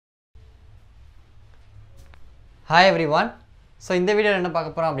Hi everyone. So இந்த வீடியோல என்ன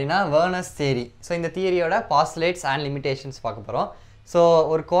பார்க்க போறோம் அப்படினா Werner's theory. So இந்த தியரியோட postulates and limitations பார்க்க போறோம். So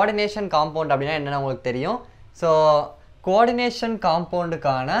ஒரு coordination compound அப்படினா என்னன்னு உங்களுக்கு தெரியும். So coordination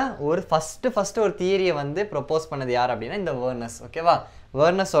compoundக்கான ஒரு first ஒரு தியரியை வந்து propose பண்ணது யார் அப்படினா இந்த Werner's. ஓகேவா?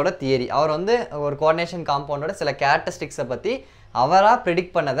 Werner's ஓட தியரி. அவர் வந்து ஒரு coordination compoundோட சில characteristics பத்தி அவரா predict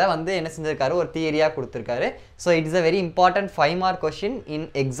பண்ணதை வந்து என்ன செஞ்சிருக்காரு ஒரு தியரியா கொடுத்திருக்காரு. So it is a very important 5 mark question in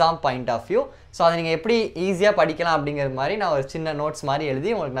exam point of view. So அதை நீங்க எப்படி ஈஸியா படிக்கலாம் அப்படிங்கிற மாதிரி நான் ஒரு சின்ன நோட்ஸ் மாதிரி எழுதி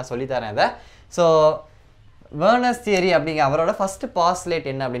உங்களுக்கு நான் சொல்லி தரேன் அத. So Werner's theory அப்படிங்க அவரோட first postulate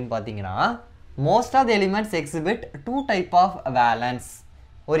என்ன அப்படினு பாத்தீங்கன்னா most of the elements exhibit two type of valence.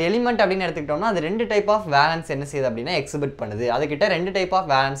 ஒரு எலிமெண்ட் அப்படினு எடுத்துக்கிட்டோம்னா அது ரெண்டு டைப் ஆஃப் வேலன்ஸ் என்ன செய்யுது அப்படினா எக்ஸிபிட் பண்ணுது. அதுகிட்ட ரெண்டு டைப்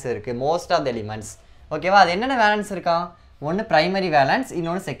ஆஃப் வேலன்ஸ் இருக்கு most of the elements. ஓகேவா? அது என்னென்ன வேலன்ஸ் இருக்கா? ஒன்னு பிரைமரி வேலன்ஸ்,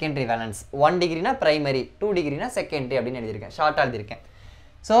 இன்னொன்னு செகண்டரி வேலன்ஸ். 1 டிகிரினா பிரைமரி, 2 டிகிரினா செகண்டரி அப்படினு எழுதியிருக்கேன். ஷார்ட்டா எழுதியிருக்கேன்.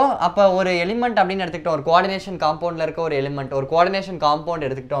 So அப்ப ஒரு எலிமெண்ட் அப்படினு எடுத்துக்கிட்டோம் ஒரு கோஆர்டினேஷன் காம்பவுண்ட்ல இருக்க ஒரு எலிமெண்ட் ஒரு கோஆர்டினேஷன் காம்பவுண்ட்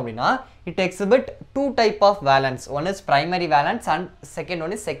எடுத்துக்கிட்டோம் அப்படினா it exhibit two type of valence. One is primary valence and second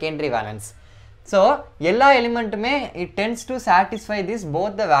one is secondary valence. So எல்லா எலிமெண்ட்டுமே it tends to satisfy this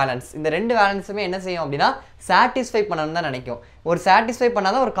both the valence. இந்த ரெண்டு வேலன்ஸுமே என்ன செய்யும் அப்படினா satisfy பண்ணனும் தான் நினைக்கும். ஒரு satisfy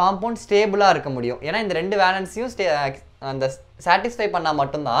பண்ணாதான் ஒரு காம்பவுண்ட் ஸ்டேபிளா இருக்க முடியும். ஏனா இந்த ரெண்டு வேலன்ஸையும் அந்த satisfy பண்ணா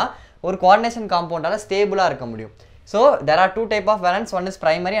மட்டும் தான் ஒரு கோஆர்டினேஷன் காம்பவுண்டால ஸ்டேபிளா இருக்க முடியும். So there are two type of valence. One is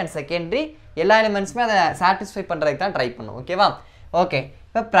primary and secondary. எல்லா எலிமெண்ட்ஸ்மே அதை satisfy பண்றதுக்கு தான் ட்ரை பண்ணும். ஓகேவா? ஓகே.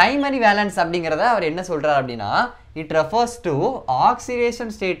 இப்போ primary valence அப்படிங்கறத அவர் என்ன சொல்றார் அப்படினா it refers to oxidation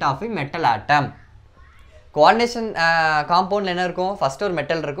state of a metal atom. Coordination காம்பவுண்ட்ல என்ன இருக்கும்? ஃபர்ஸ்ட் ஒரு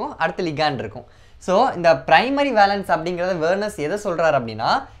மெட்டல் இருக்கும், அடுத்து லிகாண்ட் இருக்கும். So இந்த primary valence அப்படிங்கறத Werner's எதை சொல்றார் அப்படினா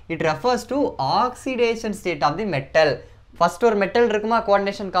it refers to oxidation state of the metal. First ஒரு மெட்டல் இருக்குமா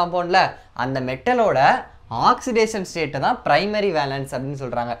கோஆர்டினேஷன் காம்பவுண்ட்ல அந்த மெட்டலோட ஆக்சிடேஷன் ஸ்டேட் தான் பிரைமரி வேலன்ஸ் அப்படினு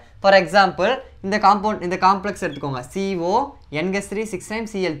சொல்றாங்க. ஃபார் எக்ஸாம்பிள் இந்த காம்பவுண்ட் இந்த காம்ப்ளெக்ஸ் எடுத்துக்கோங்க. CO NH3 6 times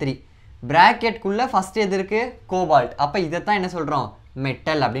Cl3 bracket குள்ள ஃபர்ஸ்ட் எது இருக்கு? கோபால்ட். அப்ப இத தான் என்ன சொல்றோம்?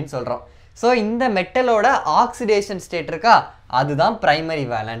 மெட்டல் அப்படினு சொல்றோம். சோ இந்த மெட்டலோட ஆக்சிடேஷன் ஸ்டேட் இருக்கா அதுதான் பிரைமரி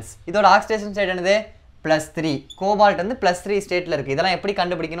வேலன்ஸ். இதோட ஆக்சிடேஷன் ஸ்டேட் என்னது? +3. கோபால்ட் வந்து +3 ஸ்டேட்ல இருக்கு. இதெல்லாம் எப்படி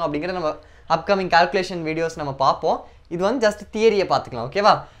கண்டுபிடிக்கணும் அப்படிங்கறது நம்ம அப்கமிங் கால்குலேஷன் வீடியோஸ் நம்ம பாப்போம். இது வந்து ஜஸ்ட் தியரியை பாத்துக்கலாம்.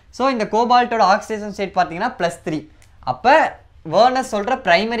 ஓகேவா? சோ இந்த கோபால்ட்டோட ஆக்சிடேஷன் ஸ்டேட் பாத்தீங்கன்னா +3. அப்ப Werner சொல்ற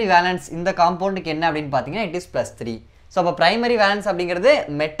பிரைமரி வேலன்ஸ் இந்த காம்பவுண்டுக்கு என்ன அப்படினு பாத்தீங்கன்னா it is +3. சோ அப்ப பிரைமரி வேலன்ஸ் அப்படிங்கிறது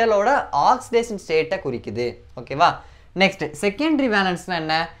மெட்டலோட ஆக்சிடேஷன் ஸ்டேட்டை குறிக்குது. ஓகேவா? நெக்ஸ்ட் செகண்டரி வேலன்ஸ்னா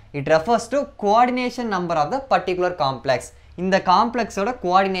என்ன? it refers to coordination number of the particular complex. இந்த காம்ப்ளெக்ஸோட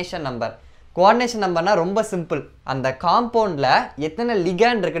கோஆர்டினேஷன் நம்பர். கோஆர்டினேஷன் நம்பர்னா ரொம்ப சிம்பிள். அந்த காம்பவுண்ட்ல எத்தனை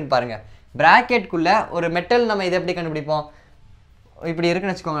லிகாண்ட் இருக்குன்னு பாருங்க. பிராக்கெட் குள்ள ஒரு மெட்டல் நம்ம இதை எப்படி கண்டுபிடிப்போம்? இப்படி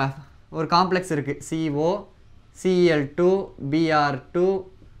இருக்குன்னு வெச்சுக்கோங்க. ஒரு காம்ப்ளெக்ஸ் இருக்கு. CO Cl2 Br2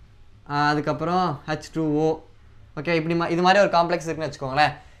 அதுக்கு அப்புறம் H2O. ஓகே இப்படி இது மாதிரி ஒரு காம்ப்ளெக்ஸ் இருக்குன்னு வெச்சுக்கோங்களே.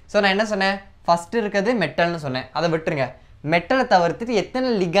 சோ நான் என்ன சொன்னேன்? ஃபர்ஸ்ட் இருக்குது மெட்டல்னு சொன்னேன். அதை விட்டுருங்க. மெட்டலை தவிர்த்துட்டு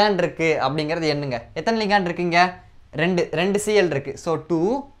எத்தனை லிகாண்ட் இருக்கு அப்படிங்கிறது என்னங்க? எத்தனை லிகாண்ட் இருக்குங்க? ரெண்டு Cl இருக்கு. சோ 2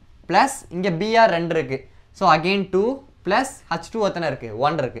 பிளஸ் இங்க Br 2 இருக்கு. சோ அகைன் 2 பிளஸ் H2 எத்தனை இருக்கு?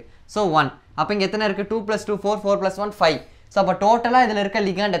 1 இருக்கு. சோ 1. அப்ப இங்க எத்தனை இருக்கு? 2 + 2 4 4 + 1 5. சோ அப்ப டோட்டலா இதுல இருக்க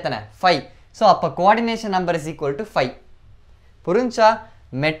லிகாண்ட் எத்தனை? 5. சோ அப்ப coordination number is equal to 5. புரிஞ்சா?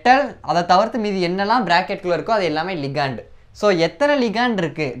 மெட்டல் அதை தவிர்த்து மீதி என்னெல்லாம் பிராக்கெட்குள்ள இருக்கோ அது எல்லாமே லிகாண்ட். சோ எத்தனை லிகாண்ட்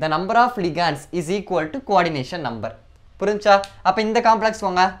இருக்கு? the number of ligands is equal to coordination number. புரிஞ்சா? அப்ப இந்த காம்ப்ளெக்ஸ்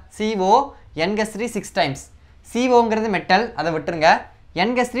போங்க. CO NH3 6 times. COங்கிறது மெட்டல், அதை விட்டுருங்க.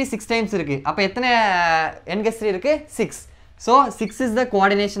 NH3 6 times இருக்கு. அப்ப எத்தனை NH3 இருக்கு? 6. So 6 is the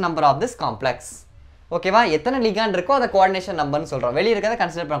coordination number of this complex. ஓகேவா? எத்தனை லிகாண்ட் இருக்கோ அதை கோஆர்டினேஷன் நம்பர்னு சொல்றோம். வெளிய இருக்கதை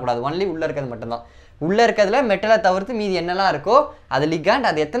கன்சிடர் பண்ண கூடாது. ஒன்லி உள்ள இருக்கிறது மட்டும் தான். உள்ள இருக்கிறதுல மெட்டலை தவிர்த்து மீதி என்னெல்லாம் இருக்கோ அது லிகாண்ட்.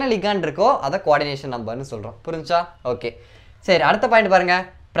 அது எத்தனை லிகாண்ட் இருக்கோ அதை கோஆர்டினேஷன் நம்பர்னு சொல்றோம். புரிஞ்சா? ஓகே. சரி அடுத்த பாயிண்ட் பாருங்க.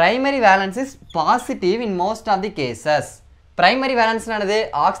 Primary valence is positive in most of the cases. Primary valence என்னது?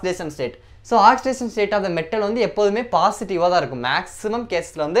 Oxidation state. So oxidation state of the metal வந்து எப்பவுமே பாசிட்டிவா தான் இருக்கும். மேக்ஸிமம்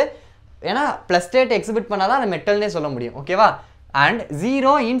கேஸ்ல வந்து ஏனா ப்ளஸ் ஸ்டேட் எக்ஸிபிட் பண்ணாதான் அந்த மெட்டல்னே சொல்ல முடியும். ஓகேவா? and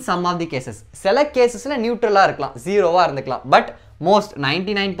 0 in some of the cases. சில கேसेसல நியூட்ரலா இருக்கலாம், ஜீரோவா இருந்துக்கலாம். பட் மோஸ்ட்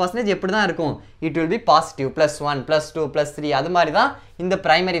 99% எப்படி தான் இருக்கும்? it will be positive +1 +2 +3 அது மாதிரி தான் இந்த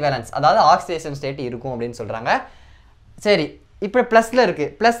பிரைமரி வேலன்ஸ் அதாவது ஆக்சிடேஷன் ஸ்டேட் இருக்கும் அப்படினு சொல்றாங்க. சரி இப்போ ப்ளஸ்ல இருக்கு.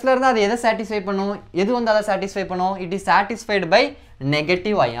 ப்ளஸ்ல இருந்தா அது எதை சாட்டிஸ்ஃபை பண்ணும்? எது வந்து அதை சாட்டிஸ்ஃபை பண்ணும்? it is satisfied by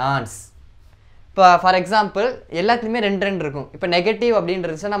negative ions. இப்போ ஃபார் எக்ஸாம்பிள் எல்லாத்துலேயுமே ரெண்டு இருக்கும். இப்போ நெகட்டிவ்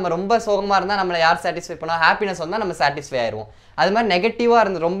அப்படின்றது நம்ம ரொம்ப சோகமாக இருந்தால் நம்மளை யார் சாட்டிஸ்ஃபை பண்ணா? ஹாப்பினஸ் வந்தால் நம்ம சாட்டிஸ்ஃபை ஆயிடுவோம். அது மாதிரி நெகட்டிவாக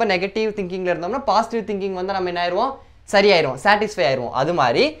இருந்து ரொம்ப நெகட்டிவ் திங்கிங்கில் இருந்தோம்னா பாசிட்டிவ் திங்கிங் வந்து நம்ம என்ன ஆயிடுவோம்? சரியாயிரும், சாட்டிஸ்ஃபை ஆயிரும். அது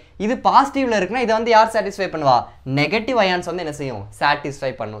மாதிரி இது பாசிட்டிவ்ல இருக்குன்னா இதை வந்து யார் சாட்டிஸ்ஃபை பண்ணுவா? நெகட்டிவ் அயான்ஸ் வந்து என்ன செய்யும்?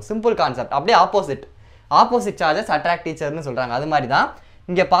 சாட்டிஸ்ஃபை பண்ணும். Simple concept. அப்படியே opposite. Opposite charges attract each otherனு சொல்றாங்க. அது மாதிரி தான்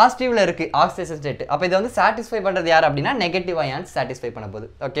இங்க பாசிட்டிவ்ல இருக்கு ஆக்சிடேஷன் ஸ்டேட். அப்ப இது வந்து சாட்டிஸ்ஃபை பண்றது யார் அப்படினா நெகட்டிவ் அயான்ஸ் சாட்டிஸ்ஃபை பண்ண போகுது.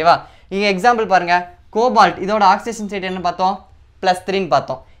 ஓகேவா? இங்க எக்ஸாம்பிள் பாருங்க. கோபால்ட் இதோட ஆக்சிடேஷன் ஸ்டேட் என்ன பார்த்தோம்? +3 ன்னு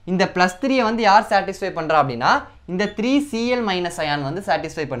பார்த்தோம். இந்த +3 வந்து யார் சாட்டிஸ்ஃபை பண்றா அப்படினா இந்த 3Cl- அயான் வந்து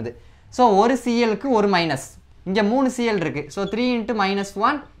சாட்டிஸ்ஃபை பண்ணுது. சோ ஒரு Cl க்கு ஒரு மைனஸ். இங்க 3 Cl இருக்கு. சோ 3 *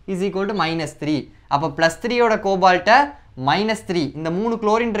 -1 = -3. அப்ப +3 ஓட கோபால்ட்ட -3 இந்த 3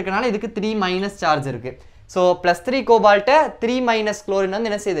 குளோரின் இருக்கனால இதுக்கு 3- சார்ஜ் இருக்கு. So +3 கோபால்ட்ட 3- குளோரின் வந்து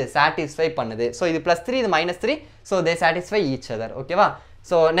என்ன செய்யுது? சாட்டிஸ்ஃபை பண்ணுது. So இது +3 இது -3. So they satisfy each other. ஓகேவா?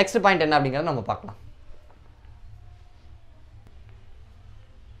 So next பாயிண்ட் என்ன அப்படிங்கறத நம்ம பார்க்கலாம்.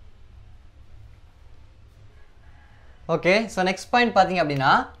 ஓகே, so next பாயிண்ட் பாத்தீங்க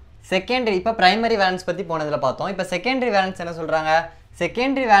அப்படினா செகண்டரி இப்ப பிரைமரி வேலன்ஸ் பத்தி போனதுல பார்த்தோம். இப்ப செகண்டரி வேலன்ஸ் என்ன சொல்றாங்க?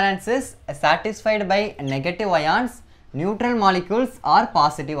 Secondary valence is satisfied by negative ions, neutral molecules or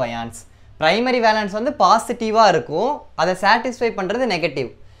positive ions. Primary valence வந்து பாசிட்டிவா இருக்கும். அதை satisfy பண்றது நெகட்டிவ்.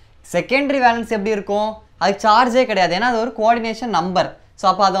 Secondary valence எப்படி இருக்கும்? அது சார்ஜே கிடையாது. ஏன்னா அது ஒரு கோஆர்டினேஷன் நம்பர். ஸோ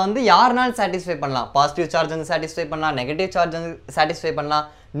அப்போ அதை வந்து யாருனாலும் சாட்டிஸ்ஃபை பண்ணலாம். பாசிட்டிவ் சார்ஜ் வந்து சாட்டிஸ்ஃபை பண்ணலாம், நெகட்டிவ் சார்ஜ் வந்து சாட்டிஸ்ஃபை பண்ணலாம்,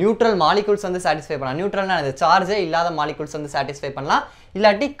 நியூட்ரல் மாலிகூல்ஸ் வந்து சாட்டிஸ்ஃபை பண்ணலாம். நியூட்ரல்னா அது சார்ஜே இல்லாத மாலிகூல்ஸ் வந்து சாட்டிஸ்ஃபை பண்ணலாம்.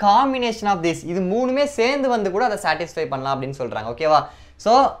 இல்லாட்டி காம்பினேஷன் ஆஃப் திஸ் இது மூணுமே சேர்ந்து வந்து கூட அதை சாட்டிஸ்ஃபை பண்ணலாம் அப்படின்னு சொல்கிறாங்க. ஓகேவா?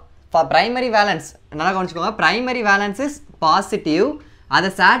 ஸோ பிரைமரி வேலன்ஸ் நல்லா கவனிச்சுக்கோங்க. பிரைமரி வேலன்ஸ் இஸ் பாசிட்டிவ்,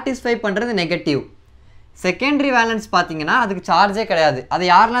 அதை சாட்டிஸ்ஃபை பண்ணுறது நெகட்டிவ். செகண்டரி வேலன்ஸ் பார்த்தீங்கன்னா அதுக்கு சார்ஜே கிடையாது. அதை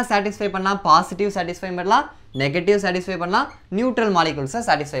யாரெல்லாம் சாட்டிஸ்ஃபை பண்ணலாம்? பாசிட்டிவ் சாட்டிஸ்ஃபை பண்ணலாம், நெகட்டிவ் சாட்டிஸ்ஃபை பண்ணலாம், நியூட்ரல் மாலிகூல்ஸை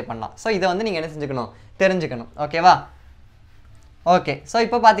சாட்டிஸ்ஃபை பண்ணலாம். ஸோ இதை வந்து நீங்கள் என்ன செஞ்சுக்கணும்? தெரிஞ்சுக்கணும். ஓகேவா? ஓகே, ஸோ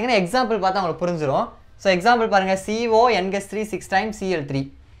இப்போ பார்த்தீங்கன்னா எக்ஸாம்பிள் பார்த்தா உங்களுக்கு புரிஞ்சிடும். ஸோ எக்ஸாம்பிள் பாருங்கள், CONH3 6 times Cl3.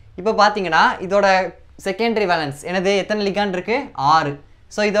 இப்போ பார்த்தீங்கன்னா இதோட செகண்டரி வேலன்ஸ் என்னது? எத்தனை லிகாண்ட் இருக்குது? 6.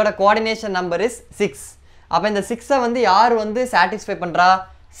 ஸோ இதோட கோஆர்டினேஷன் நம்பர் இஸ் 6. அப்போ இந்த 6-ஐ வந்து யார் வந்து சாட்டிஸ்ஃபை பண்ணுறா?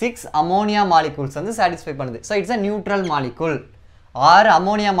 6 அமோனியா மாலிகூல்ஸ் வந்து சாட்டிஸ்ஃபை பண்ணுது. So it's a neutral molecule. 6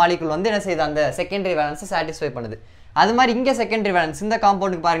 ammonia molecule வந்து என்ன செய்யுது? அந்த செகண்டரி வேலன்ஸை சாட்டிஸ்ஃபை பண்ணுது. அது மாதிரி இங்கே செகண்டரி வேலன்ஸ் இந்த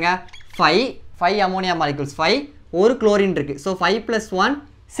காம்பவுண்டுக்கு பாருங்கள், 5 அமோனியா மாலிகூல்ஸ், 5 ஒரு குளோரின் இருக்குது. ஸோ 5 + 1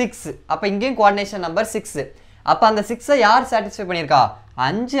 6. அப்போ இங்கேயும் கோஆர்டினேஷன் நம்பர் 6. அப்போ அந்த 6-ஐ யார் சாட்டிஸ்ஃபை பண்ணியிருக்கா?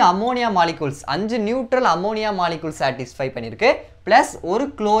 5 ammonia molecules, 5 neutral ammonia molecule satisfy பண்ணியிருக்கு, ப்ளஸ் ஒரு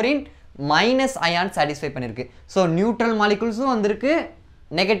குளோரின் மைனஸ் அயான் சாட்டிஸ்ஃபை பண்ணியிருக்கு. ஸோ நியூட்ரல் மாலிகூல்ஸும் வந்திருக்கு,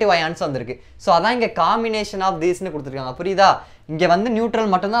 நெகட்டிவ் அயான்ஸ் வந்திருக்கு. ஸோ அதான் இங்கே காம்பினேஷன் ஆஃப் தீஸ்னு கொடுத்துருக்காங்க. புரியுதா? இங்கே வந்து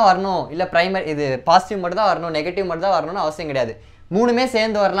நியூட்ரல் மட்டும்தான் வரணும், இல்லை பிரைமரி இது பாசிட்டிவ் மட்டும் தான் வரணும், நெகட்டிவ் மட்டும் தான் வரணும்னு அவசியம் கிடையாது. மூணுமே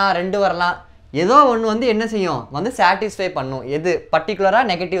சேர்ந்து வரலாம், 2 வரலாம். ஏதோ ஒன்று வந்து என்ன செய்யும்? வந்து சாட்டிஸ்ஃபை பண்ணும். எது பர்டிகுலராக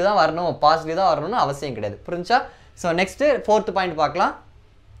நெகட்டிவ் தான் வரணும், பாசிட்டிவ் தான் வரணும்னு அவசியம் கிடையாது. புரிஞ்சா? ஸோ நெக்ஸ்ட்டு 4th பாயிண்ட் பார்க்கலாம்.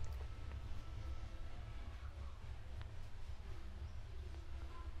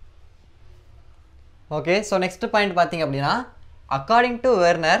 ஓகே, ஸோ நெக்ஸ்ட் பாயிண்ட் பார்த்தீங்க அப்படின்னா, according to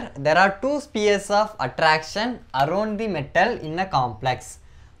Werner, there are 2 spheres of attraction around the metal in a complex.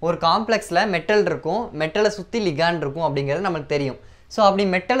 ஒரு காம்ப்ளெக்ஸில் மெட்டல் இருக்கும், மெட்டலை சுற்றி லிகாண்ட் இருக்கும் அப்படிங்கிறது நமக்கு தெரியும். ஸோ அப்படி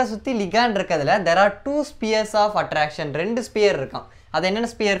மெட்டலை சுற்றி லிகாண்ட் இருக்கிறதுல there are 2 spheres of attraction, 2 sphere இருக்கான். அது என்னென்ன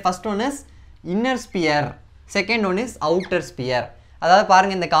sphere? First one is inner sphere, second one is outer sphere. அதாவது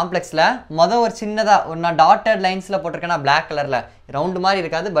பாருங்கள், இந்த காம்ப்ளெக்ஸில் ஒரு சின்னதாக நான் டாட்டட் லைன்ஸில் போட்டிருக்கேன்னா பிளாக் கலரில் ரவுண்டு மாதிரி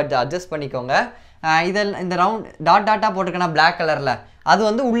இருக்காது, பட் அட்ஜஸ்ட் பண்ணிக்கோங்க. இதில் இந்த ரவுண்ட் டாட்டாக போட்டிருக்கேன்னா பிளாக் கலரில் அது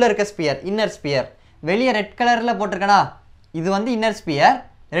வந்து உள்ளே இருக்க ஸ்பியர், இன்னர் ஸ்பியர். வெளியே ரெட் கலரில் போட்டிருக்கேன்னா இது வந்து இன்னர் ஸ்பியர்,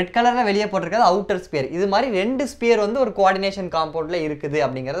 ரெட் கலரில் வெளியே போட்டிருக்கிறது அவுட்டர் ஸ்பியர். இது மாதிரி 2 ஸ்பியர் வந்து ஒரு கோஆர்டினேஷன் காம்பவுண்டில் இருக்குது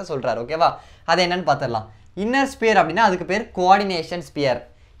அப்படிங்கிறத சொல்கிறார். ஓகேவா? அது என்னன்னு பார்த்துடலாம். இன்னர் ஸ்பியர் அப்படின்னா அதுக்கு பேர் கோஆர்டினேஷன் ஸ்பியர்.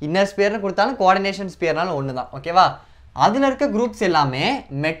 இன்னர் ஸ்பியர்னு கொடுத்தாலும் கோஆர்டினேஷன் ஸ்பியர்னாலும் ஒன்று தான். ஓகேவா? அதில் இருக்க குரூப்ஸ் எல்லாமே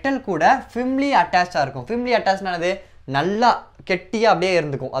மெட்டல் கூட ஃபிம்லி அட்டாச்சாக இருக்கும். ஃபிம்லி அட்டாச்னானது நல்லா கெட்டியாக அப்படியே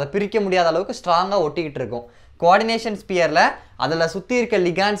இருந்துக்கும், அதை பிரிக்க முடியாத அளவுக்கு ஸ்ட்ராங்காக ஒட்டிக்கிட்டு இருக்கும். கோஆர்டினேஷன் ஸ்பியரில் அதில் சுற்றி இருக்க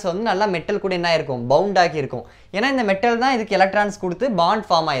லிகான்ஸ் வந்து நல்லா மெட்டல் கூட என்ன இருக்கும்? பவுண்ட் ஆகி இருக்கும். ஏன்னா இந்த மெட்டல் தான் இதுக்கு எலக்ட்ரான்ஸ் கொடுத்து பாண்ட்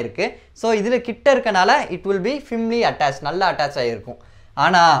ஃபார்ம் ஆகிருக்கு. ஸோ இதில் கிட்ட இருக்கனால இட் வில் பி ஃபிம்லி அட்டாச், நல்லா அட்டாச் ஆகிருக்கும்.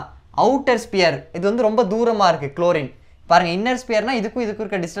 ஆனால் அவுட்டர் ஸ்பியர் இது வந்து ரொம்ப தூரமாக இருக்குது. குளோரின் பாருங்கள், இன்னர் ஸ்பியர்னால் இதுக்கும்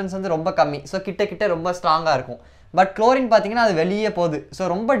இருக்க டிஸ்டன்ஸ் வந்து ரொம்ப கம்மி. ஸோ கிட்ட ரொம்ப ஸ்ட்ராங்காக இருக்கும். பட் குளோரின் பார்த்தீங்கன்னா அது வெளியே போகுது. ஸோ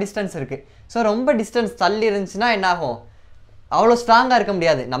ரொம்ப டிஸ்டன்ஸ் இருக்குது. ஸோ ரொம்ப டிஸ்டன்ஸ் தள்ளி இருந்துச்சுன்னா என்ன ஆகும்? அவ்வளோ ஸ்ட்ராங்காக இருக்க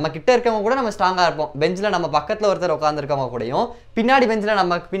முடியாது. நம்ம கிட்ட இருக்கவங்க கூட நம்ம ஸ்ட்ராங்காக இருப்போம். பெஞ்சில் நம்ம பக்கத்தில் ஒருத்தர் உட்காந்துருக்கவங்க கூடயும் பின்னாடி பெஞ்சில்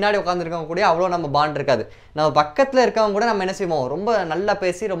நம்ம பின்னாடி உட்காந்துருக்கவங்க கூட அவ்வளோ நம்ம பாண்ட் இருக்காது. நம்ம பக்கத்தில் இருக்கவங்க கூட நம்ம என்ன செய்வோம்? ரொம்ப நல்லா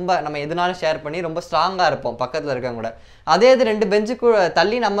பேசி ரொம்ப நம்ம எதுனாலும் ஷேர் பண்ணி ரொம்ப ஸ்ட்ராங்காக இருப்போம் பக்கத்தில் இருக்கவங்க கூட. அதே இது 2 பெஞ்சுக்கு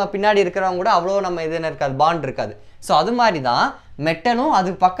தள்ளி நம்ம பின்னாடி இருக்கிறவங்க கூட அவ்வளோ நம்ம எதுன்னு இருக்காது, பாண்ட் இருக்காது. ஸோ அது மாதிரி தான் மெட்டலும் அது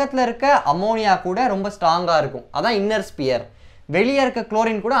பக்கத்தில் இருக்க அமோனியா கூட ரொம்ப ஸ்ட்ராங்காக இருக்கும். அதான் இன்னர் ஸ்பியர். வெளியே இருக்க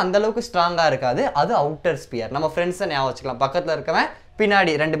குளோரின் கூட அந்த அளவுக்கு ஸ்ட்ராங்காக இருக்காது, அது அவுட்டர் ஸ்பியர். நம்ம ஃப்ரெண்ட்ஸை ஞாபகம் வச்சுக்கலாம். பக்கத்தில் இருக்கவன்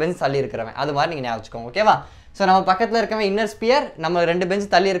பின்னாடி 2 பெஞ்ச் தள்ளி இருக்கிறவன், அது மாதிரி நீங்கள் ஞாபகம் வச்சுக்கோங்க. ஓகேவா? ஸோ நம்ம பக்கத்தில் இருக்கவன் இன்னர் ஸ்பியர், நம்ம 2 பெஞ்ச்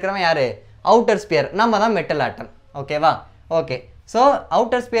தள்ளி இருக்கிறவன் யார்? அவுட்டர் ஸ்பியர் நம்ம தான் மெட்டல் ஆட்டம் ஓகேவா ஓகே ஸோ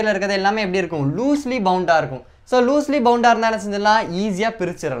அவுட்டர் ஸ்பியரில் இருக்கிறது எல்லாமே எப்படி இருக்கும் லூஸ்லி பவுண்டாக இருக்கும் ஸோ லூஸ்லி பவுண்டாக இருந்தால் என்ன செஞ்சிடலாம் ஈஸியாக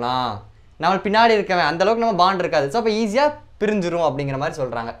பிரிச்சிடலாம் நம்ம பின்னாடி இருக்கவன் அந்தளவுக்கு நம்ம பாண்ட் இருக்காது ஸோ அப்போ ஈஸியாக பிரிஞ்சிரும் அப்படிங்கிற மாதிரி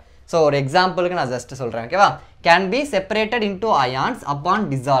சொல்கிறாங்க ஸோ ஒரு எக்ஸாம்பிளுக்கு நான் ஜஸ்ட் சொல்கிறேன் ஓகேவா can be separated into ions upon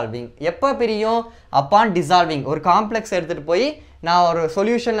dissolving எப்போ பிரியும் அப்பான் டிசால்விங் ஒரு காம்ப்ளெக்ஸ் எடுத்துகிட்டு போய் நான் ஒரு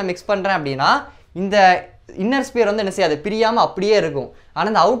சொல்யூஷனில் மிக்ஸ் பண்ணுறேன் அப்படின்னா இந்த இன்னர் ஸ்பியர் வந்து என்ன செய்யாது பிரியாமல் அப்படியே இருக்கும்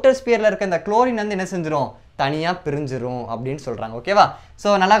ஆனால் இந்த அவுட்டர் ஸ்பியரில் இருக்க இந்த குளோரின் வந்து என்ன செஞ்சிடும் தனியாக பிரிஞ்சிரும் அப்படின்னு சொல்கிறாங்க ஓகேவா ஸோ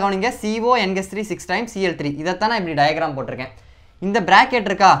நல்லா கவனிங்க CONH3 6 டைம்ஸ் Cl3 இதைத்தான் நான் இப்படி டயக்ராம் போட்டிருக்கேன் இந்த பிராக்கெட்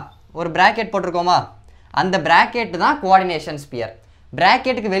இருக்கா ஒரு பிராக்கெட் போட்டிருக்கோமா அந்த பிராக்கெட் தான் கோஆர்டினேஷன் ஸ்பியர்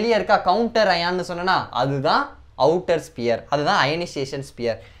பிராக்கெட்டுக்கு வெளியே இருக்கா கவுண்டர் அயான்னு சொன்னா அதுதான் அவுட்டர் ஸ்பியர் அதுதான் அயனைசேஷன்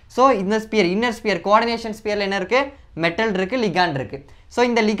ஸ்பியர் ஸோ இந்த ஸ்பியர் இன்னர் ஸ்பியர் கோஆர்டினேஷன் ஸ்பியரில் என்ன இருக்குது மெட்டல் இருக்குது லிகாண்ட் இருக்குது ஸோ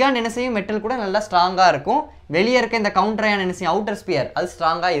இந்த லிகாண்ட் என்ன செய்யும் மெட்டல் கூட நல்லா ஸ்ட்ராங்காக இருக்கும் வெளியே இருக்க இந்த கவுண்டர் அயான் என்ன செய்யும் அவுட்டர் ஸ்பியர் அது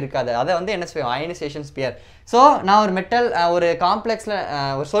ஸ்ட்ராங்காக இருக்காது அதை வந்து என்ன செய்யும் அயனைசேஷன் ஸ்பியர் ஸோ நான் ஒரு மெட்டல் ஒரு காம்ப்ளெக்ஸில்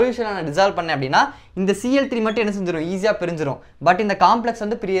ஒரு சொல்யூஷனை நான் டிசால்வ் பண்ணேன் அப்படின்னா இந்த Cl3 மட்டும் என்ன செஞ்சிடும் ஈஸியாக பிரிஞ்சிடும் பட் இந்த காம்ப்ளெக்ஸ்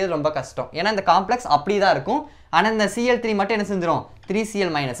வந்து பிரியது ரொம்ப கஷ்டம் ஏன்னா இந்த காம்ப்ளெக்ஸ் அப்படி தான் இருக்கும் ஆனால் இந்த Cl3 மட்டும் என்ன செஞ்சிடும்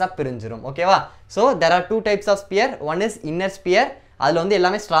 3Cl- பிரிஞ்சிடும் ஓகேவா so there are 2 types of sphere one is inner sphere அதில் வந்து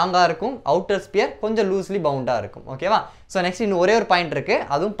எல்லாமே ஸ்ட்ராங்காக இருக்கும் அவுட்டர் ஸ்பியர் கொஞ்சம் லூஸ்லி பவுண்டாக இருக்கும் ஓகேவா ஸோ நெக்ஸ்ட் இன்னும் ஒரே ஒரு பாயிண்ட் இருக்குது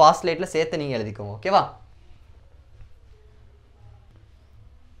அதுவும் பாஸ்லேட்டில் சேர்த்து நீங்கள் எழுதிக்கோங்க ஓகேவா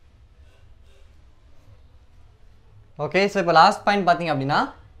ஓகே ஸோ இப்போ லாஸ்ட் பாயிண்ட் பார்த்தீங்க அப்படின்னா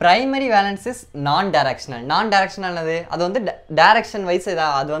பிரைமரி வேலன்ஸ் இஸ் நான் டைரக்ஷனல் அது வந்து டைரக்ஷன் வைஸ்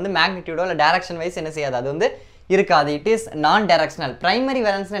அது வந்து மேக்னிடியூடோ இல்லை டைரக்ஷன் வைஸ் என்ன செய்யாது அது வந்து இருக்காது இட் இஸ் நான் டைரக்ஷனல் பிரைமரி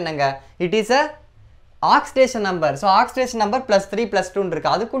வேலன்ஸ் என்னங்க it is a oxidation number so oxidation number +3 +2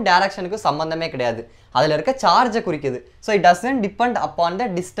 இருக்குது அதுக்கும் டைரக்ஷனுக்கும் சம்மந்தமே கிடையாது அதில் இருக்க சார்ஜை குறிக்குது so it doesn't depend upon the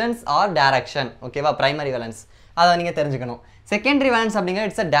distance R direction ஓகேவா பிரைமரி வேலன்ஸ் அதை நீங்கள் தெரிஞ்சுக்கணும் செகண்டரி வேலன்ஸ் அப்படிங்கிற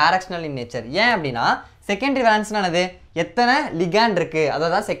it's a directional in nature ஏன் அப்படின்னா செகண்டரி வேலன்ஸ்னானது எத்தனை லிகாண்ட் இருக்குது அதை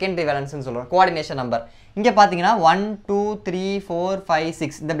தான் செகண்டரி வேலன்ஸ்னு சொல்கிறோம் கோஆர்டினேஷன் நம்பர் இங்கே பார்த்தீங்கன்னா 1 2 3 4 5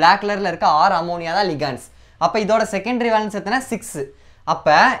 6 இந்த பிளாக் கலரில் இருக்க 6 அமோனியா தான் லிகாண்ட்ஸ் அப்போ இதோட செகண்டரி வேலன்ஸ் எத்தனை 6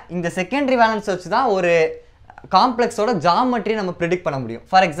 அப்போ இந்த செகண்டரி வேலன்ஸ் வச்சு தான் ஒரு காம்ப்ளெக்ஸோட ஜாமெட்ரி நம்ம ப்ரிடிக்ட் பண்ண முடியும்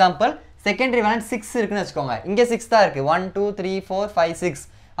ஃபார் எக்ஸாம்பிள் செகண்டரி வேலன்ஸ் 6 இருக்குன்னு வச்சுக்கோங்க இங்கே 6 தான் இருக்குது 1 2 3 4 5 6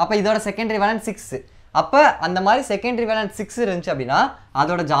 அப்போ இதோட செகண்டரி வேலன்ஸ் 6 அப்போ அந்த மாதிரி செகண்டரி வேலன்ஸ் 6 இருந்துச்சு அப்படின்னா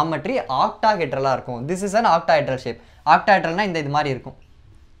அதோட ஜாமெட்ரி ஆக்டாஹெட்ரலாக இருக்கும் this is an octahedral shape ஆக்டாஹெட்ரல்னா இந்த இது மாதிரி இருக்கும்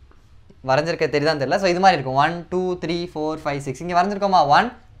வரைஞ்சிருக்க தெரியுதான் தெரியல ஸோ இது மாதிரி இருக்கும் 1 2 3 4 5 6 இங்கே வரைஞ்சிருக்கோமா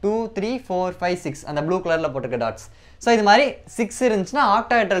 1 2 3 4 5 6 அந்த ப்ளூ கலரில் போட்டிருக்க டாட்ஸ் ஸோ இது மாதிரி 6 இருந்துச்சுன்னா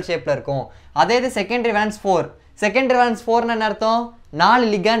ஆக்டாஹெட்ரல் ஷேப்பில் இருக்கும் அதே இது செகண்டரி வேலன்ஸ் 4 என்ன அர்த்தம்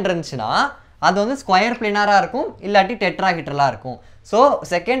 4 லிகாண்ட் இருந்துச்சுன்னா அது வந்து ஸ்கொயர் பிளேனாராக இருக்கும் இல்லாட்டி டெட்ராஹெட்ரலாக இருக்கும் ஸோ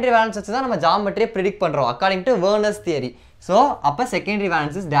செகண்டரி வேலன்ஸ் வச்சு தான் நம்ம ஜாமெட்ரியை ப்ரிடிக்ட் பண்ணுறோம் அக்கார்டிங் டு வெர்னர்ஸ் தியரி ஸோ அப்போ secondary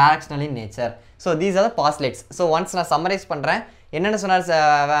valence is directional in nature so these are the postulates so once நான் சம்மரைஸ் பண்ணுறேன் என்னென்ன சொன்னார்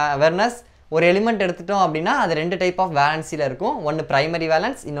வெர்னர்ஸ் ஒரு எலிமெண்ட் எடுத்துட்டோம் அப்படின்னா அது 2 டைப் ஆஃப் வேலன்ஸில் இருக்கும் ஒன்று பிரைமரி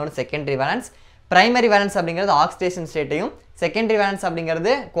வேலன்ஸ் இன்னொன்று செகண்டரி வேலன்ஸ் பிரைமரி வேலன்ஸ் அப்படிங்கிறது ஆக்சிடேஷன் ஸ்டேட்டையும் செகண்டரி வேலன்ஸ்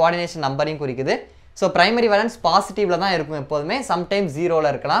அப்படிங்கிறது கோஆர்டினேஷன் நம்பரையும் குறிக்குது ஸோ பிரைமரி வேலன்ஸ் பாசிட்டிவில் தான் இருக்கும் எப்போதுமே சம்டைம்ஸ் 0ல்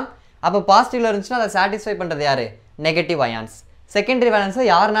இருக்கலாம் அப்போ பாசிட்டிவில் இருந்துச்சுன்னா அதை சாட்டிஸ்ஃபை பண்ணுறது யார் நெகட்டிவ் அயான்ஸ் செகண்டரி வேலன்ஸை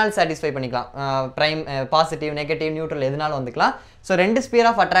யாருனாலும் சாட்டிஸ்ஃபை பண்ணிக்கலாம் பாசிட்டிவ் நெகட்டிவ் நியூட்ரல் எதுனாலும் வந்துக்கலாம் ஸோ 2 ஸ்பியர்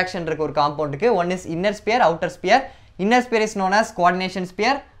ஆஃப் அட்ராக்ஷன் இருக்குது ஒரு காம்பவுண்டுக்கு one is inner sphere outer sphere inner sphere is known as coordination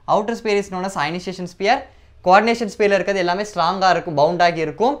sphere outer sphere is known as ionisation sphere coordination ஸ்பியரில் இருக்கிறது எல்லாமே ஸ்ட்ராங்காக இருக்கும் பவுண்டாகி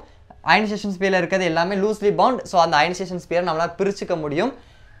இருக்கும் அயனைசேஷன் ஸ்பியரில் இருக்கிறது எல்லாமே லூஸ்லி பவுண்ட் ஸோ அந்த அயனைசேஷன் ஸ்பியர் நம்மளால் பிரிச்சுக்க முடியும்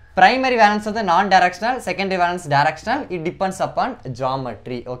பிரைமரி வேலன்ஸ் வந்து நான் directional secondary valence directional it depends upon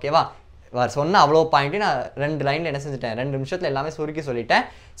geometry ஓகேவா சொன்ன அவ்வளோ பாயிண்ட்டு நான் 2 லைனில் என்ன செஞ்சுட்டேன் 2 நிமிஷத்தில் எல்லாமே சுருக்கி சொல்லிட்டேன்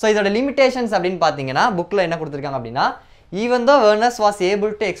ஸோ இதோட லிமிடேஷன்ஸ் அப்படின்னு பார்த்தீங்கன்னா புக்கில் என்ன கொடுத்துருக்காங்க அப்படின்னா even though வெர்னர்ஸ் was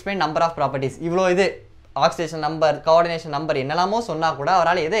able to explain number of properties இவ்வளோ இது ஆக்சிடேஷன் நம்பர் கோஆர்டினேஷன் நம்பர் என்னெல்லாமோ சொன்னால் கூட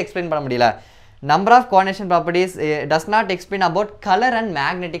அவரால் எதை எக்ஸ்பிளைன் பண்ண முடியல number of coordination properties does not explain about colour and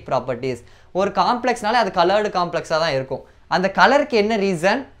magnetic properties ஒரு காம்ப்ளெக்ஸ்னாலே அது கலர்டு காம்ப்ளெக்ஸாக தான் இருக்கும் அந்த கலருக்கு என்ன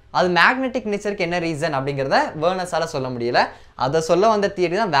ரீசன் அது மேக்னெட்டிக் நேச்சருக்கு என்ன ரீசன் அப்படிங்கிறத வெர்னர்ஸால் சொல்ல முடியல அதை சொல்ல வந்த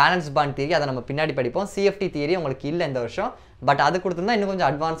தியரி தான் வேலன்ஸ் பாண்ட் தியரி அதை நம்ம பின்னாடி படிப்போம் CFT தியரி உங்களுக்கு இல்லை இந்த வருஷம் பட் அது கொடுத்துருந்தா இன்னும் கொஞ்சம்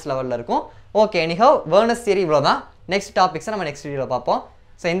அட்வான்ஸ் லெவலில் இருக்கும் ஓகே எனிஹவ் வெர்னர்ஸ் தியரி இவ்வளோ தான் நெக்ஸ்ட் டாபிக்ஸை நம்ம நெக்ஸ்ட் வீடியோவில் பார்ப்போம்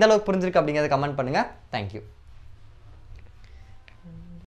ஸோ எந்த அளவுக்கு புரிஞ்சிருக்கு அப்படிங்கிறத கமெண்ட் பண்ணுங்கள் தேங்க்யூ